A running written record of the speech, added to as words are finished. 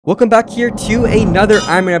Welcome back here to another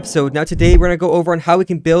ironman episode. Now today we're going to go over on how we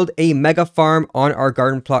can build a mega farm on our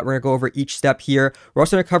garden plot. We're going to go over each step here. We're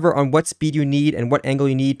also going to cover on what speed you need and what angle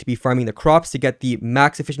you need to be farming the crops to get the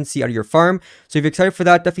max efficiency out of your farm. So if you're excited for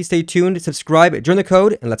that, definitely stay tuned, subscribe, join the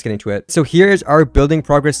code, and let's get into it. So here is our building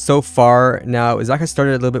progress so far. Now Zach has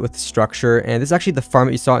started a little bit with the structure, and this is actually the farm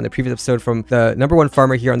that you saw in the previous episode from the #1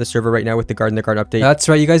 farmer here on the server right now with the garden update. That's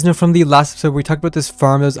right. You guys know from the last episode we talked about this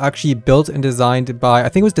farm that was actually built and designed by, I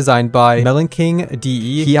think it was designed by Melon King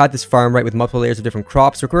DE. He had this farm right with multiple layers of different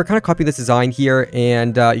crops. So we're kind of copying this design here,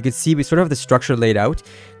 and you can see we sort of have the structure laid out.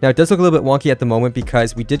 Now it does look a little bit wonky at the moment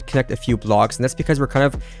because we did connect a few blocks, and that's because we're kind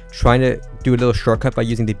of trying to do a little shortcut by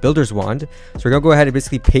using the builder's wand. So we're gonna go ahead and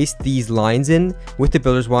basically paste these lines in with the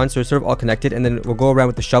builder's wand, so it's sort of all connected, and then we'll go around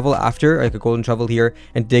with the shovel after, like a golden shovel here,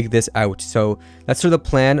 and dig this out. So that's sort of the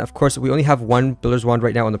plan. Of course, we only have one builder's wand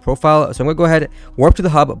right now on the profile, so I'm gonna go ahead, warp to the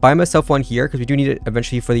hub, buy myself one here because we do need it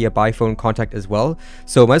eventually for the buy phone contact as well.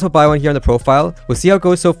 So might as well buy one here on the profile. We'll see how it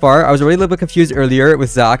goes so far. I was already a little bit confused earlier with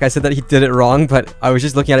Zach. I said that he did it wrong, but I was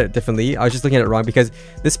just looking at it differently. I was just looking at it wrong because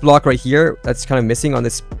this block right here that's kind of missing on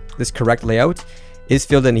this correct layout is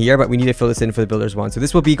filled in here, but we need to fill this in for the builder's wand. So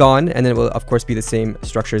this will be gone, and then it will of course be the same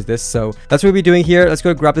structure as this. So that's what we'll be doing here. Let's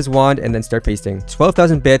go grab this wand and then start pasting.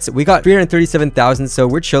 12,000 bits. We got 337,000, so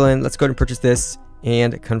we're chilling. Let's go ahead and purchase this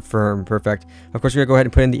and confirm. Perfect. Of course, we're gonna go ahead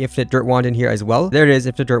and put in the infinite dirt wand in here as well. There it is,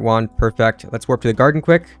 infinite dirt wand. Perfect. Let's warp to the garden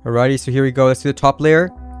quick. Alrighty, so here we go. Let's do the top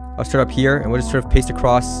layer. I'll start up here, and we'll just sort of paste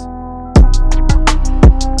across.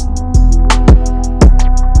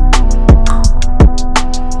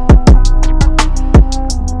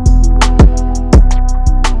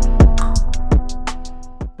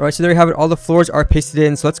 Alright, so there you have it. All the floors are pasted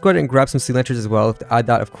in. So let's go ahead and grab some sea lanterns as well to add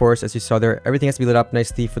that, of course, as you saw there. Everything has to be lit up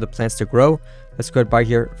nicely for the plants to grow. Let's go ahead and buy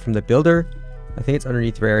here from the builder. I think it's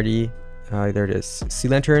underneath rarity. There it is. Sea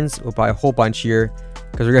lanterns. We'll buy a whole bunch here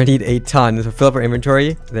because we're going to need a ton. So fill up our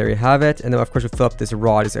inventory. There you have it. And then, of course, we'll fill up this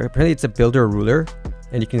rod. Apparently, it's a builder ruler.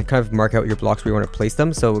 And you can kind of mark out your blocks where you want to place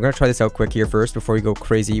them. So we're going to try this out quick here first before we go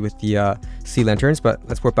crazy with the sea lanterns. But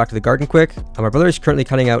let's warp back to the garden quick. My brother is currently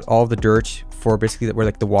cutting out all of the dirt for basically where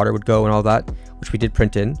like the water would go and all that, which we did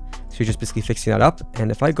print in. So he's just basically fixing that up.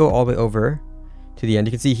 And if I go all the way over to the end,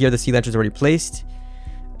 you can see here the sea lanterns already placed.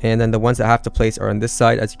 And then the ones that I have to place are on this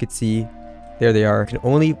side. As you can see, there they are. You can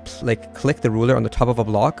only like click the ruler on the top of a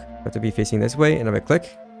block. I have to be facing this way. And if I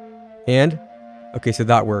click, and okay, so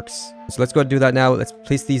that works. So let's go ahead and do that now. Let's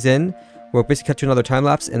place these in. We'll basically cut to another time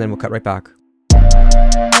lapse, and then we'll cut right back.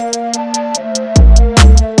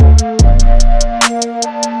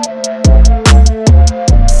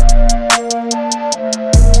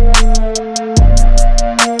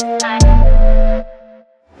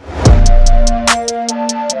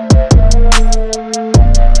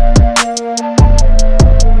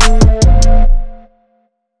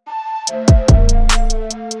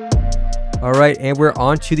 Alright, and we're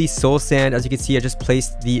on to the soul sand. As you can see, I just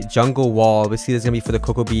placed the jungle wall. Basically, this is going to be for the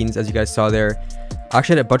cocoa beans, as you guys saw there. I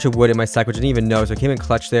actually had a bunch of wood in my sack, which I didn't even know, so I came in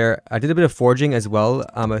clutch there. I did a bit of foraging as well,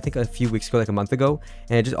 I think a few weeks ago, like a month ago,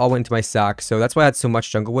 and it just all went into my sack. So that's why I had so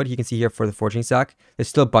much jungle wood. You can see here for the foraging sack. There's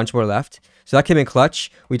still a bunch more left. So that came in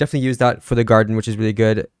clutch. We definitely used that for the garden, which is really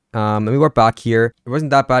good. Let me warp back here. It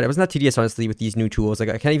wasn't that bad. It wasn't that tedious, honestly, with these new tools. Like,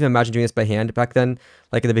 I can't even imagine doing this by hand back then,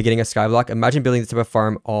 like in the beginning of Skyblock. Imagine building this type of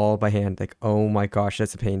farm all by hand. Like, oh my gosh,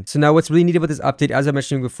 that's a pain. So now what's really neat about this update, as I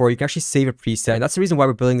mentioned before, you can actually save a preset. And that's the reason why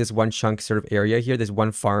we're building this one chunk sort of area here, this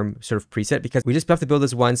one farm sort of preset, because we just have to build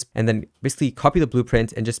this once and then basically copy the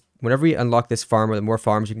blueprint, and just whenever we unlock this farm or more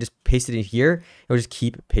farms, you can just paste it in here, and we'll just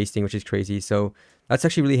keep pasting, which is crazy. So that's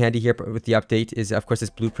actually really handy here with the update, is of course this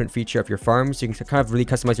blueprint feature of your farm. So you can kind of really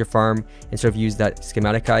customize your farm and sort of use that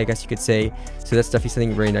schematica, I guess you could say. So that's definitely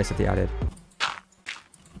something very nice that they added.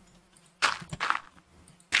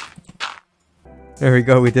 There we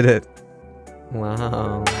go, we did it.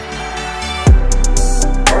 Wow.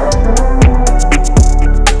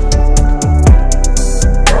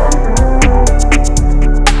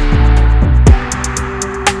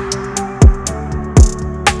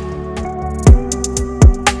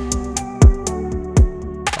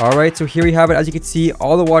 Alright, so here we have it. As you can see,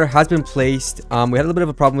 all the water has been placed. We had a little bit of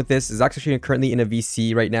a problem with this. Zach's actually currently in a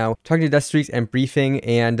VC right now, talking to Death Streaks and briefing,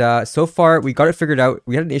 and so far we got it figured out.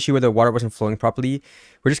 We had an issue where the water wasn't flowing properly.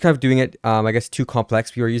 We're just kind of doing it, I guess, too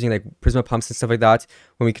complex. We were using like Prisma pumps and stuff like that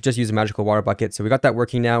when we could just use a magical water bucket. So we got that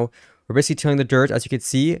working now. We're basically tilling the dirt, as you can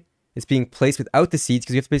see. is being placed without the seeds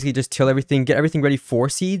because we have to basically just till everything, get everything ready for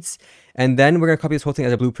seeds. And then we're going to copy this whole thing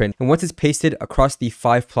as a blueprint. And once it's pasted across the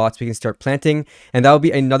 5 plots, we can start planting. And that will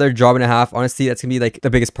be another job and a half. Honestly, that's going to be like the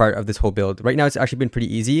biggest part of this whole build. Right now, it's actually been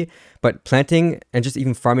pretty easy. But planting and just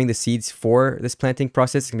even farming the seeds for this planting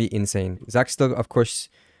process is going to be insane. Zach's still, of course,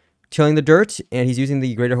 tilling the dirt. And he's using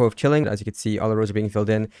the greater hoe of tilling. As you can see, all the rows are being filled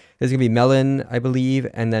in. There's going to be melon, I believe.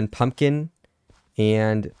 And then pumpkin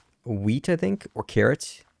and wheat, I think. Or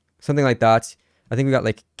carrot. Something like that. I think we got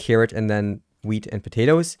like carrot and then wheat and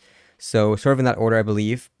potatoes. So sort of in that order, I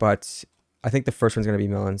believe, but I think the first one's going to be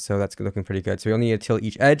melon, so that's looking pretty good. So we only need to till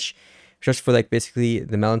each edge just for like basically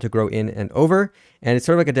the melon to grow in and over. And it's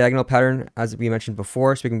sort of like a diagonal pattern as we mentioned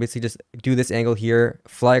before. So we can basically just do this angle here,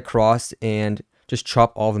 fly across and just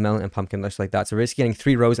chop all the melon and pumpkin just like that. So we're basically getting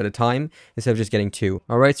 3 rows at a time instead of just getting 2.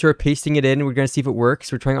 All right, so we're pasting it in. We're going to see if it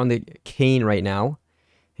works. We're trying it on the cane right now.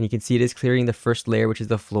 And you can see it is clearing the first layer, which is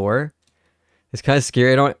the floor. It's kind of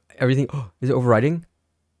scary. I don't, everything, oh, is it overriding?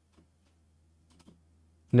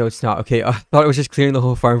 No, it's not. Okay, I thought it was just clearing the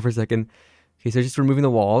whole farm for a second. Okay, so just removing the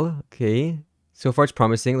wall. Okay, so far it's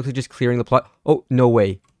promising. Looks like just clearing the plot. Oh, no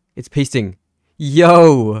way. It's pasting.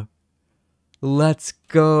 Yo! Let's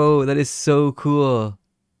go. That is so cool.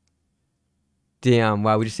 Damn,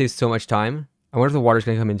 wow, we just saved so much time. I wonder if the water's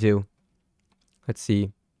going to come in too. Let's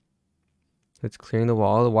see. It's clearing the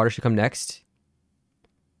wall. The water should come next.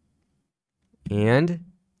 And...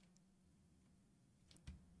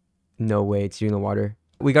 no way, it's doing the water.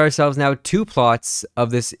 We got ourselves now 2 plots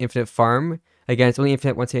of this infinite farm. Again, it's only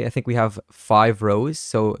infinite once I think we have 5 rows.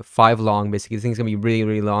 So 5 long, basically. This thing's going to be really,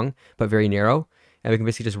 really long, but very narrow. And we can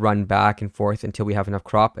basically just run back and forth until we have enough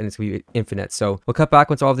crop, and it's going to be infinite. So we'll cut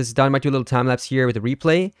back once all of this is done. Might do a little time lapse here with the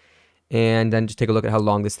replay, and then just take a look at how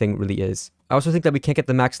long this thing really is. I also think that we can't get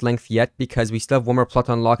the max length yet because we still have one more plot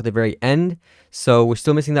to unlock at the very end. So we're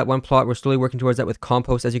still missing that one plot. We're slowly working towards that with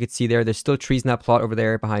compost. As you can see there, there's still trees in that plot over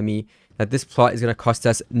there behind me. That this plot is going to cost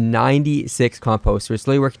us 96 compost. So we're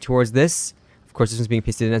slowly working towards this. Of course, this one's being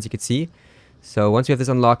pasted in, as you can see. So once we have this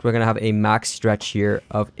unlocked, we're going to have a max stretch here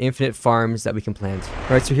of infinite farms that we can plant. All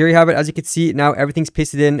right, so here you have it. As you can see, now everything's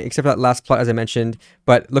pasted in except for that last plot, as I mentioned.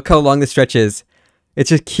 But look how long the stretch is. It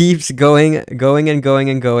just keeps going, going and going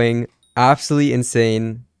and going. Absolutely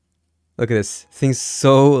insane. Look at this. This thing's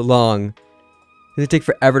so long. It's going to take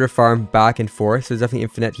forever to farm back and forth. So there's definitely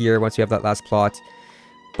infinite here once we have that last plot.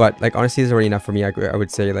 But like honestly, it's already enough for me. I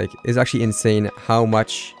would say like it's actually insane how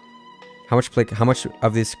much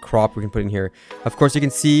of this crop we can put in here. Of course, you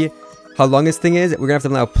can see how long this thing is. We're gonna have to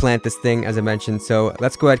now plant this thing, as I mentioned. So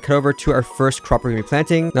let's go ahead, cut over to our first crop we're gonna be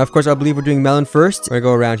planting. Now, of course, I believe we're doing melon first. We're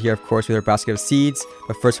gonna go around here, of course, with our basket of seeds.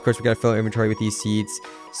 But first, of course, we gotta fill our inventory with these seeds.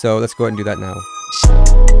 So let's go ahead and do that now.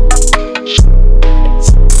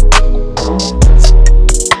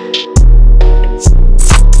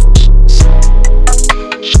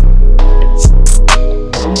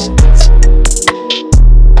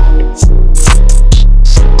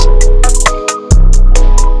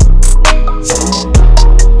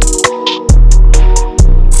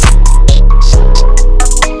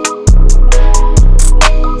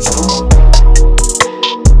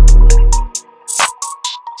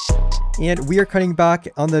 And we are cutting back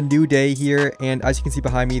on the new day here, and as you can see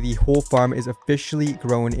behind me, the whole farm is officially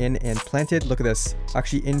grown in and planted. Look at this.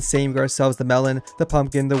 Actually insane. We got ourselves the melon, the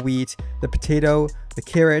pumpkin, the wheat, the potato, the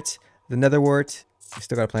carrot, the netherwort. We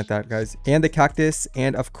still gotta plant that, guys. And the cactus,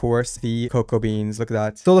 and of course, the cocoa beans. Look at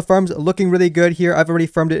that. So the farm's looking really good here. I've already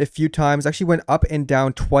farmed it a few times. Actually went up and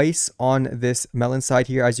down twice on this melon side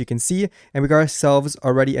here, as you can see. And we got ourselves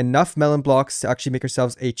already enough melon blocks to actually make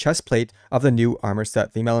ourselves a chest plate of the new armor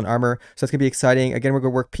set, the melon armor. So that's gonna be exciting. Again, we're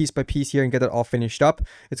gonna work piece by piece here and get that all finished up.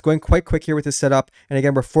 It's going quite quick here with this setup. And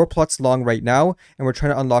again, we're 4 plots long right now, and we're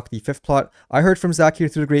trying to unlock the 5th plot. I heard from Zach here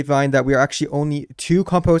through the grapevine that we are actually only 2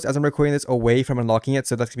 composts as I'm recording this away from unlocking it.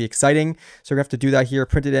 So that's gonna be exciting. So we're gonna have to do that here,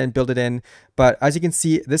 print it in, build it in. But as you can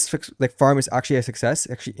see, this like farm is actually a success.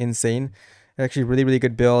 Actually insane. Actually really, really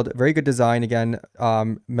good build. Very good design again.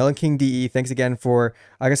 Melon King DE, thanks again for,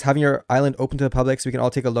 I guess, having your island open to the public so we can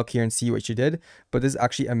all take a look here and see what you did. But this is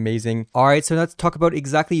actually amazing. All right, so let's talk about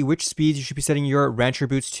exactly which speeds you should be setting your rancher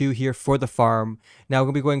boots to here for the farm. Now we're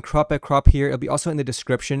gonna be going crop by crop here. It'll be also in the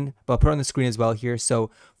description, but I'll put it on the screen as well here.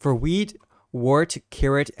 So for wheat, wart,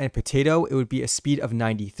 carrot, and potato, it would be a speed of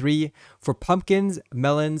 93. For pumpkins,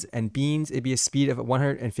 melons, and beans, it'd be a speed of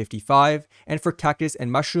 155. And for cactus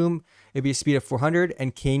and mushroom, it'd be a speed of 400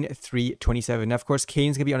 and cane 327. Now, of course,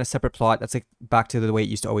 cane's gonna be on a separate plot. That's like back to the way it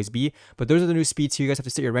used to always be. But those are the new speeds here. You guys have to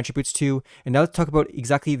set your adventure boots to. And now let's talk about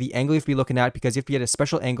exactly the angle you have to be looking at, because you have to be at a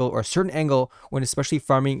special angle or a certain angle when especially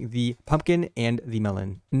farming the pumpkin and the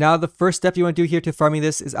melon. Now, the first step you want to do here to farming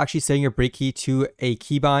this is actually setting your break key to a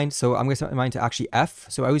keybind. So I'm gonna set mine to actually F.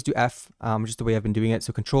 So I always do F, just the way I've been doing it.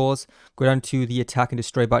 So controls, go down to the attack and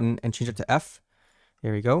destroy button and change it to F.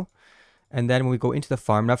 There we go. And then when we go into the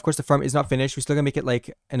farm, now of course the farm is not finished. We're still gonna make it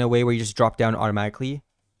like in a way where you just drop down automatically.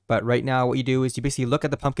 But right now what you do is you basically look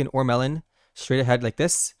at the pumpkin or melon straight ahead like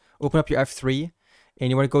this, open up your F3, and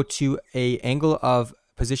you wanna go to a angle of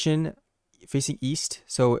position facing east.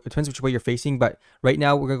 So it depends which way you're facing, but right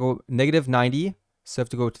now we're gonna go -90. So I have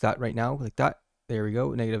to go to that right now, like that. There we go,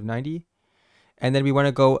 -90. And then we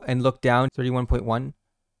wanna go and look down 31.1.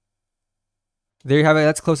 There you have it,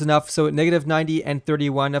 that's close enough. So -90 and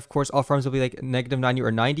 31, of course, all farms will be like -90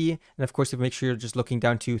 or 90. And of course, you make sure you're just looking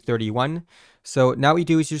down to 31. So now what you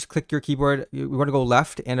do is you just click your keyboard. We want to go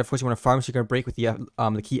left. And of course, you want to farm. So you're going to break with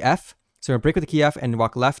the key F. So we're going to break with the key F and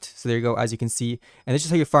walk left. So there you go, as you can see. And this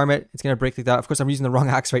is how you farm it. It's going to break like that. Of course, I'm using the wrong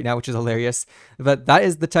axe right now, which is hilarious. But that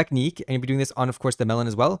is the technique. And you'll be doing this on, of course, the melon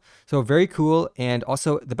as well. So very cool. And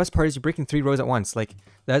also, the best part is you're breaking 3 rows at once. Like,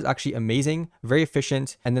 that is actually amazing. Very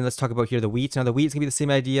efficient. And then let's talk about here the wheat. Now, the wheat is going to be the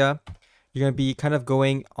same idea. You're going to be kind of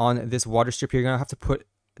going on this water strip here. You're going to have to put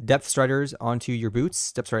depth striders onto your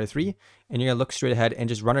boots, depth strider 3, and you're gonna look straight ahead and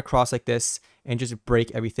just run across like this and just break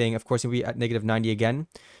everything. Of course, you'll be at -90 again,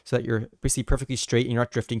 so that you're basically perfectly straight and you're not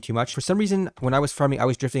drifting too much. For some reason, when I was farming, I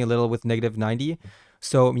was drifting a little with -90,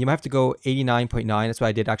 so you might have to go 89.9. That's what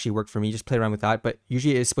I did, actually worked for me. Just play around with that, but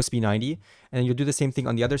usually it's supposed to be 90. And then you'll do the same thing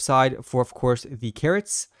on the other side for, of course, the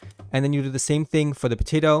carrots, and then you do the same thing for the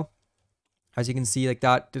potato. As you can see, like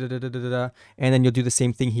that, and then you'll do the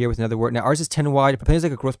same thing here with another word. Now ours is 10 wide. But there's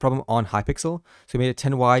like a growth problem on Hypixel, so we made it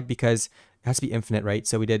 10 wide because it has to be infinite, right?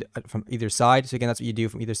 So we did from either side. So again, that's what you do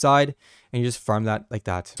from either side, and you just farm that like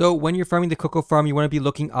that. So when you're farming the cocoa farm, you want to be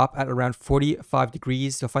looking up at around 45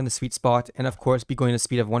 degrees to find the sweet spot, and of course, be going at a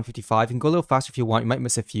speed of 155. You can go a little faster if you want. You might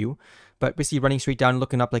miss a few, but basically running straight down,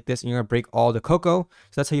 looking up like this, and you're gonna break all the cocoa.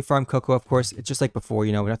 So that's how you farm cocoa. Of course, it's just like before.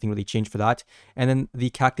 You know, nothing really changed for that. And then the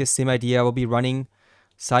cactus, same idea. We'll be running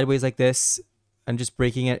sideways like this and just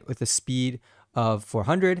breaking it with a speed of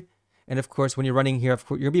 400. And of course, when you're running here, of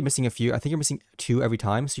course, you're gonna be missing a few. I think you're missing 2 every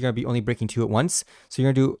time. So you're gonna be only breaking 2 at once. So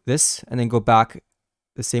you're gonna do this and then go back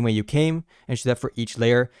the same way you came, and do that for each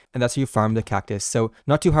layer, and that's how you farm the cactus. So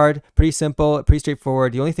not too hard, pretty simple, pretty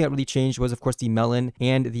straightforward. The only thing that really changed was, of course, the melon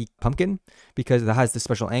and the pumpkin, because that has the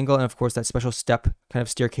special angle, and of course that special step kind of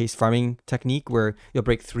staircase farming technique where you'll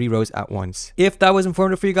break 3 rows at once. If that was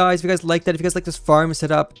informative for you guys, if you guys liked that, if you guys like this farm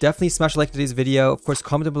setup, definitely smash a like to today's video. Of course,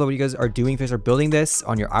 comment down below what you guys are doing if you guys are building this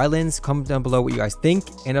on your islands. Comment down below what you guys think,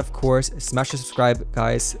 and of course, smash the subscribe,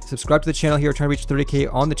 guys. Subscribe to the channel here. We're trying to reach 30K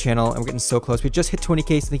on the channel, and we're getting so close. We just hit 20K,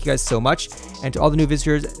 so thank you guys so much. And to all the new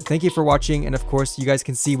visitors, thank you for watching. And of course, you guys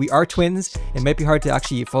can see we are twins. It might be hard to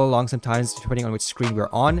actually follow along sometimes depending on which screen we're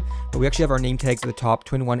on, but we actually have our name tags at the top,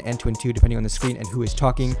 Twin 1 and Twin 2, depending on the screen and who is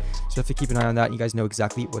talking. So you have to keep an eye on that. You guys know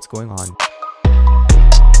exactly what's going on.